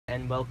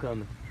and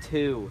welcome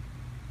to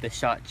the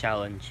shot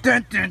challenge.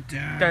 Dun, dun,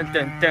 dun. Dun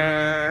dun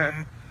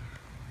dun.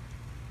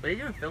 What are you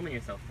doing filming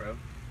yourself, bro?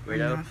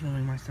 Weirdo. I'm not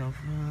filming myself.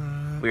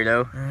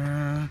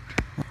 Weirdo.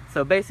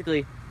 So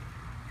basically,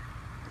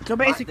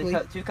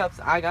 the 2 cups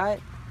I got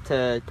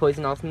to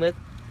poison Austin with,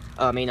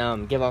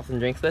 give Austin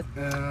drinks with,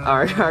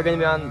 are gonna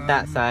be on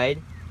that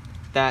side,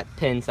 that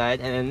pin side,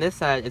 and then this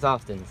side is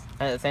Austin's.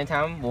 And at the same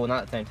time, well,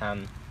 not at the same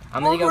time.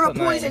 We're gonna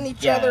poison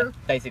each other.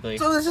 Basically.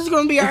 So this is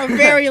gonna be our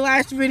very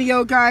last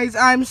video, guys.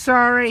 I'm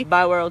sorry.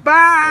 Bye, world.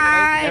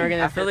 Bye. And we're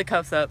gonna fill the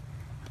cups up,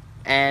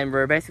 and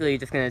we're basically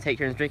just gonna take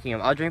turns drinking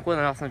them. I'll drink one,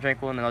 and Austin will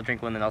drink one, and I'll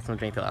drink one, and Austin will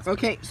drink the last one.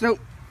 Okay, so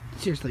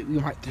seriously, we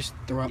might just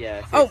throw up.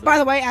 Yeah. Seriously. Oh, by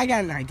the way, I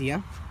got an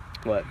idea.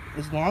 What?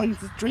 As long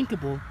as it's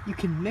drinkable, you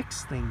can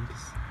mix things.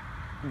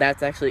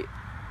 That's actually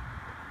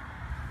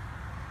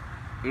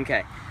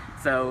okay.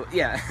 So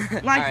yeah.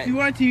 Like right. if you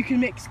want to, you can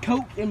mix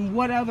Coke and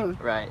what other?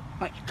 Right.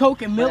 Like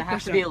Coke and But milk. it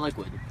has to be a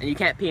liquid, and you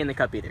can't pee in the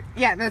cup either.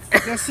 Yeah, that's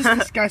just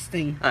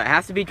disgusting. It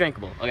has to be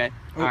drinkable. Okay.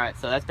 Oh. All right.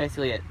 So that's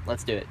basically it.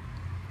 Let's do it.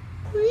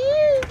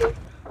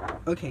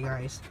 Okay,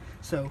 guys.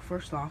 So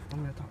first off,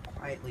 I'm gonna talk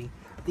quietly.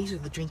 These are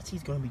the drinks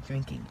he's gonna be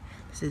drinking.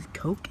 This is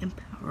Coke and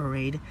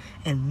Powerade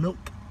and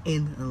milk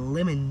and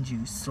lemon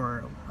juice,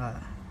 or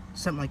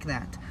something like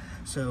that.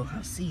 So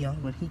I'll see y'all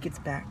when he gets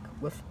back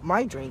with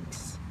my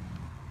drinks.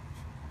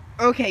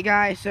 Okay,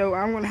 guys. So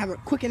I'm gonna have a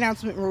quick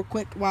announcement, real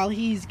quick, while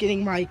he's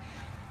getting my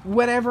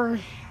whatever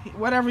you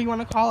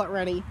want to call it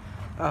ready.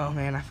 Oh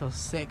man, I feel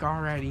sick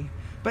already.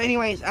 But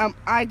anyways,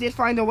 I did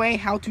find a way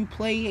how to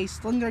play a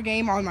Slender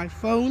game on my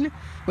phone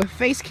with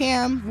face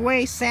cam,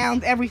 voice,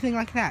 sound, everything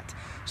like that.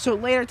 So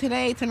later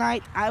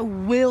tonight, I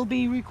will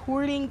be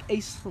recording a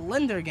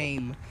Slender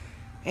game.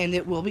 And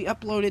it will be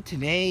uploaded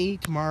today,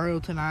 tomorrow,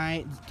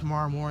 tonight,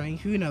 tomorrow morning,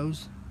 who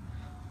knows.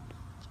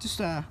 Just,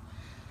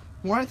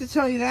 wanted to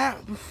tell you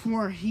that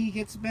before he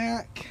gets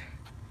back.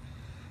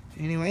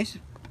 Anyways,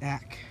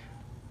 back.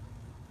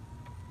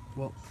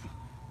 Well.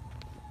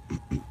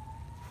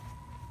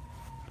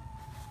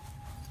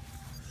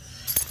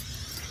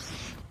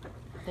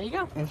 There you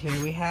go. And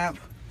here we have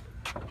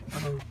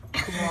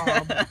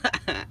glob.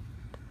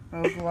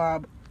 Oh,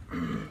 glob.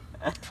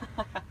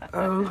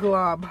 Oh,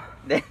 glob.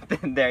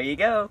 There you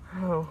go.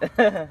 Oh.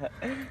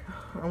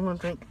 I'm gonna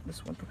drink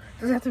this one.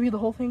 Does it have to be the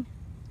whole thing?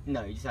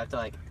 No, you just have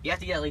to you have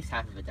to get at least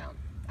half of it down.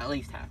 At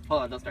least half.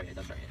 Hold on, don't start yet.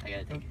 I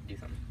gotta do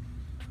something.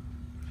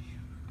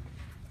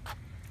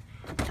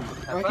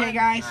 Okay,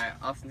 guys. Alright,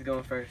 Austin's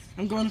going first.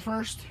 I'm going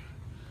first.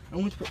 I'm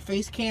going to put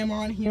face cam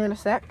on here in a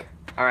sec.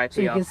 R.I.P.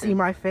 So you Austin. can see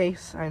my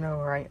face. I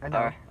know, right? I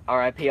know.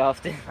 R.I.P.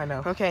 Austin. I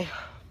know. Okay.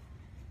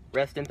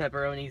 Rest in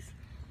pepperonis.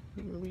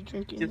 Are we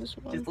drinking this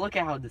one? Just look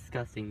at how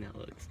disgusting that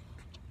looks.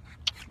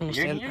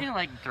 You're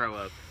gonna throw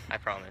up. I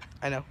promise.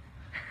 I know.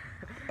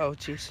 Oh,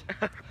 jeez.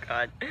 Oh,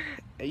 God.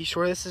 Are you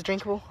sure this is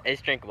drinkable?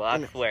 It's drinkable.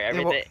 I swear. And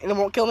Everything. it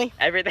won't kill me?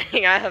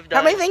 Everything I have done.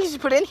 How many things did you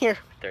put in here?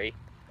 3.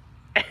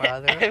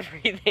 Father.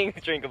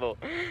 Everything's drinkable.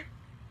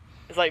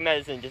 It's like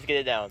medicine. Just get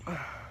it down.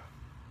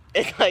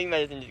 It's like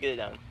medicine. Just get it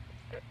down.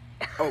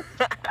 Oh.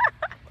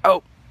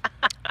 Oh.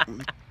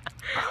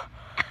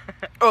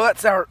 Oh,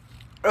 that's sour.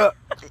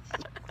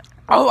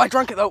 Oh, I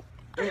drunk it though.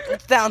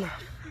 It's down.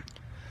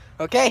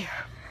 Okay.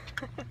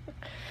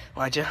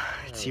 Elijah,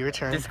 it's your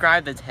turn.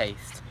 Describe the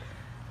taste.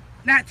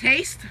 That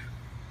taste?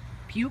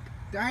 Puke,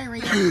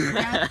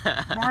 diarrhea,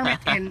 vomit,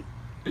 and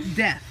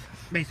death,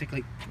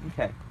 basically.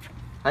 Okay.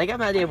 I got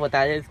an idea of what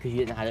that is because you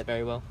didn't hide it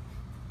very well.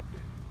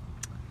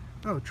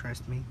 Oh,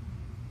 trust me.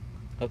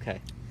 Okay.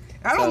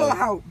 I don't know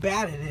how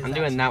bad it is. I'm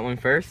doing that one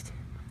first.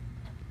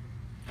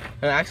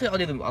 Actually, I'll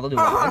do the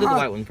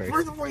white one first.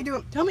 First, before you do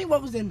it, tell me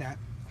what was in that.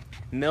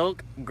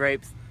 Milk,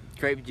 grape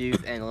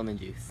juice, and lemon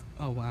juice.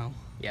 Oh wow.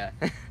 Yeah.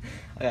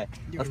 Okay.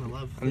 You're gonna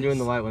love this. I'm doing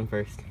the white one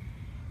first.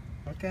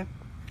 Okay.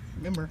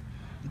 Remember,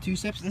 the 2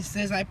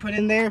 substances I put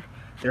in there,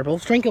 they're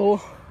both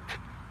drinkable.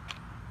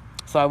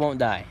 So I won't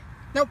die.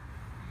 Nope.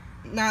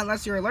 Not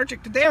unless you're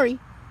allergic to dairy.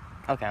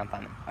 Okay, I'm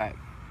fine. All right.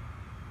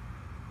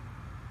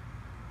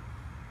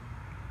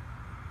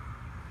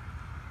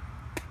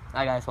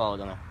 I gotta swallow,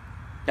 don't I?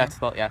 Got to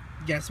swallow, yeah.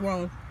 Guess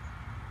what?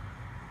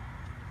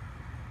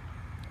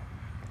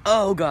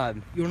 Oh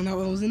God. You wanna know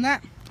what was in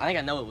that? I think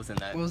I know what was in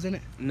that. What was in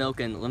it? Milk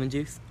and lemon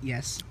juice.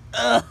 Yes.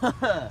 I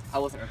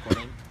wasn't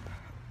recording.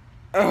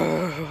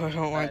 Oh, I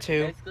don't want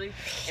to. Basically,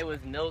 it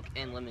was milk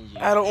and lemon juice.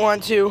 I don't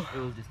want to. It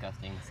was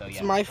disgusting. So yeah.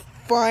 It's my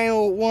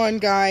final one,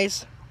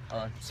 guys.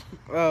 Hold on.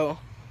 Oh.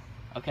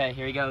 Okay,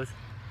 here he goes.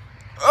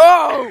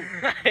 Oh!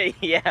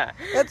 Yeah.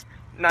 That's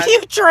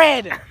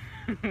putrid!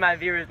 My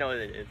viewers know what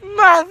it is.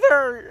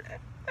 Mother!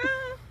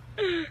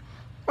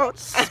 Oh,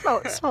 smell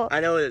it, smell it. I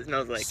know what it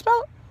smells like.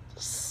 Smell it.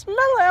 Smell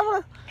it. I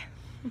wanna...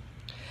 You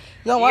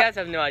know You what? guys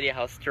have no idea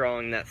how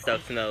strong that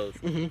stuff smells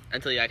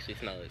until you actually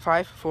smell it.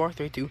 5, 4,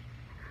 3, 2.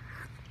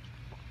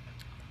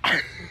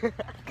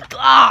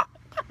 Ah!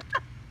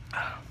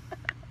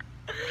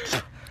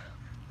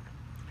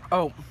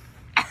 Oh.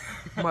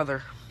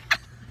 Mother.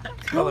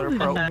 Mother of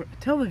pearl.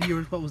 Tell the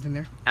viewers what was in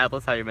there.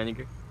 Apple cider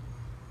vinegar.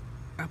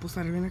 Apple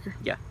cider vinegar?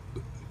 Yeah.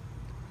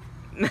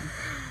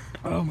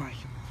 Oh my.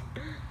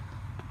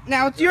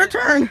 Now it's your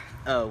turn.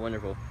 Oh,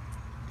 wonderful.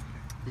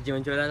 Did you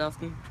enjoy that,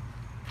 Austin?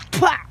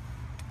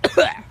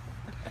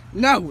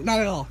 No, not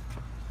at all.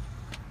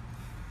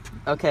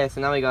 Okay,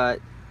 so now we got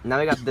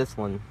this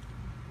one,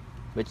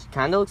 which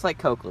kind of looks like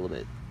Coke a little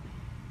bit.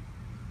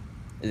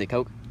 Is it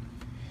Coke?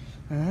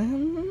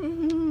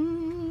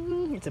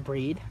 It's a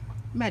breed,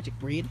 magic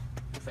breed.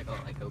 Looks like a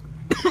lot like Coke,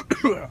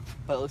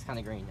 but it looks kind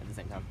of green at the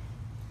same time.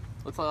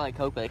 Looks a lot like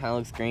Coke, but it kind of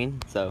looks green.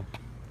 So.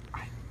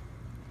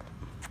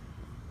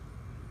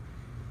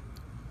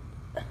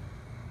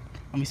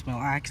 Let me smell.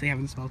 I actually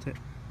haven't smelled it.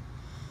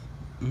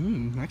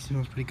 Actually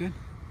smells pretty good.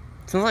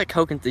 Smells like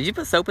Coke. Did you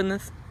put soap in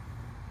this?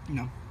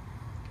 No.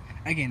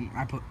 Again,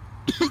 I put.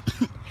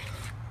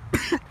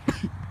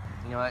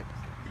 You know what?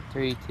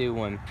 3, 2,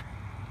 1.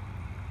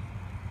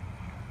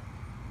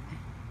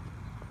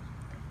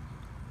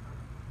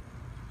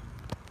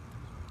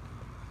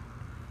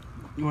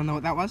 You wanna know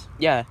what that was?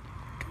 Yeah.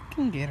 Coke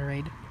and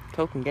Gatorade.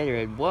 Coke and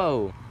Gatorade.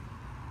 Whoa.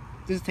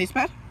 Does it taste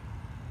bad?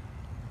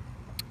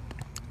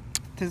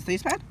 Does it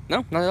taste bad?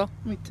 No, not at all.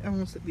 I'm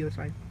gonna sit the other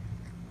side.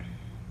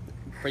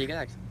 Pretty good,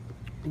 actually.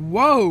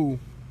 Whoa.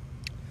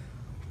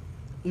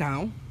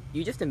 No.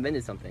 You just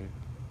invented something.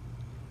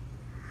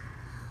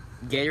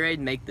 Gatorade,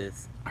 make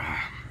this.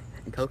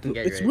 Coke and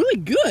Gatorade. It's really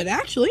good,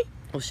 actually.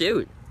 Well,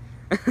 shoot.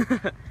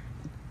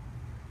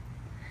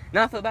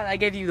 Now I feel bad. I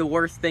gave you the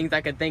worst things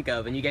I could think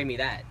of, and you gave me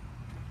that.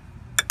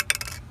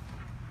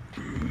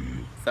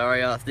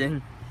 Sorry,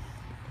 Austin.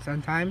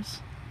 Sometimes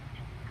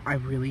I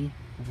really,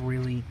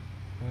 really,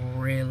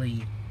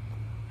 really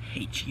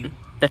hate you.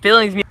 The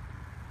feelings.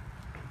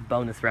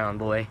 Bonus round,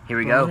 boy. Here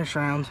we go. Bonus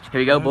round. Here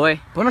we go, boy.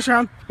 Bonus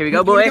round. Here we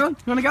go, boy. You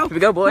wanna go? Here we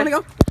go, boy. You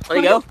wanna go? Let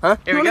me go. Huh?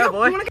 Here we go,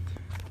 boy.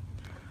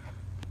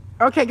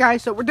 Okay,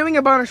 guys. So we're doing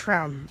a bonus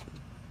round.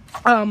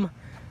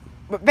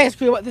 But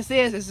basically, what this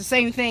is the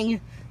same thing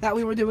that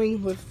we were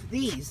doing with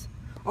these.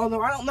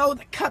 Although I don't know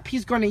the cup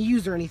he's going to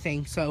use or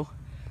anything. So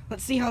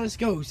let's see how this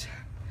goes.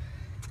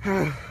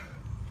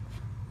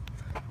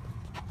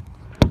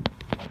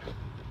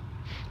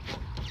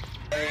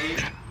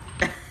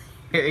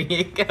 Here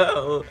you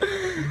go.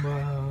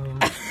 No.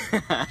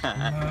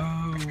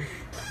 No.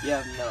 You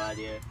have no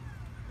idea.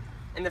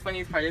 And the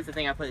funniest part is the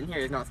thing I put in here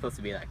is not supposed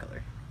to be that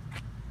color.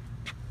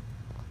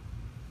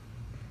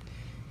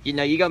 You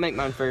know, you go make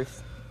mine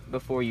first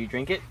before you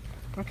drink it.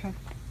 Okay.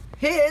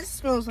 His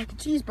smells like a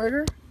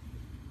cheeseburger.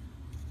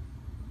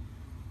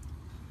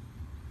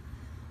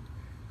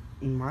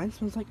 And mine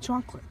smells like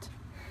chocolate.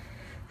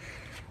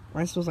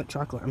 Mine smells like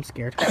chocolate. I'm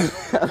scared.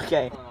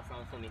 Okay.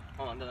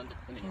 Hold on,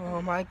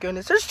 Oh my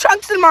goodness. There's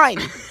chunks in mine.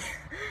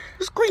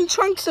 There's green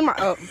chunks in my.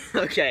 Oh.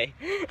 Okay.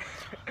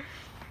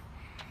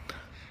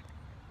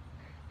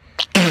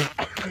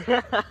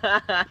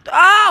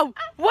 Oh!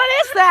 What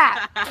is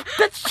that?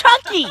 That's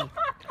chunky.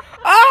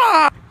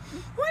 Ah!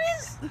 What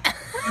is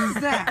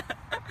that?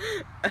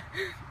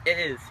 It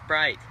is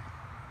Sprite.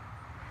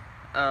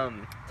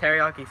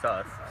 Teriyaki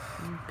sauce,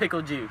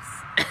 pickle juice,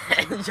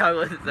 and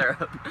chocolate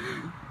syrup.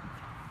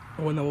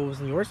 I want to know what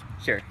was in yours.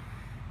 Sure.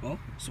 Well,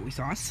 soy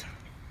sauce.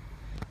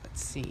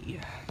 Let's see.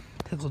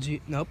 Pickle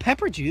juice. No,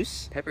 pepper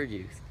juice. Pepper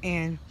juice.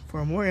 And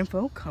for more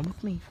info, come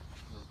with me.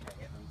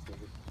 Okay,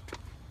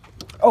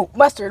 oh,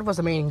 mustard was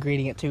the main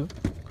ingredient too.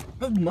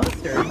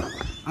 Mustard?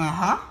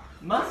 Uh-huh.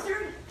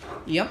 Mustard?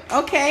 Yep.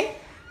 Okay.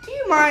 Do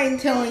you mind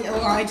telling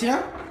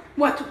Elijah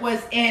what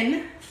was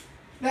in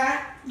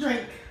that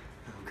drink?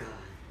 Oh, God.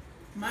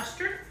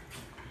 Mustard.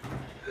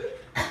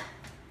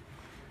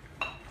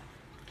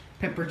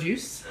 Pepper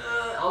juice.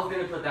 I was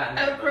gonna put that in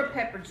there. Okra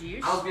pepper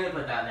juice. I was gonna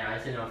put that in there. I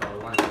didn't know if I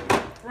would want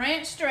to.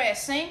 Ranch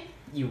dressing.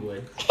 You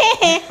would.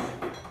 And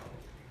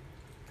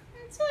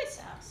soy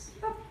sauce.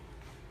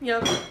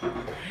 Yep.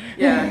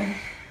 Yeah.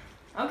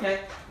 Okay.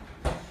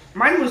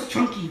 Mine was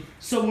chunky,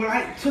 so when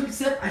I took a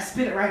sip, I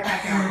spit it right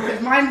back out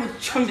because mine was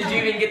chunky. Did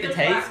you even get the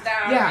taste?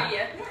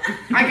 Yeah.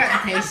 I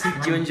got the taste.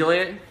 Did you enjoy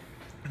it?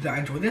 Did I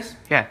enjoy this?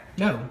 Yeah.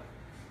 No.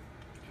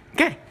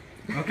 Okay.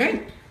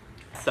 Okay.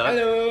 So.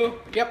 Hello.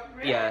 Yep.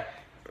 Yeah.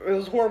 It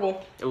was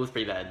horrible. It was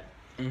pretty bad.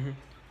 Mm-hmm.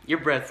 Your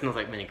breath smells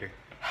like vinegar.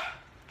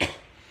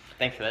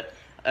 Thanks for that.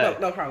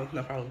 No problem.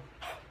 No problem.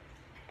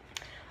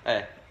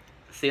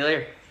 See you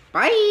later.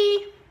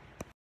 Bye.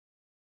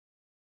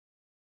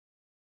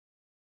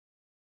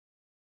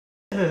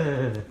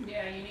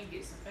 Yeah, you need to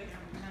get some food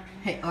on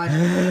the Hey,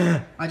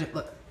 Elijah. Elijah,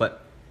 look.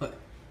 What? Look.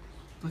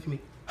 Look at me.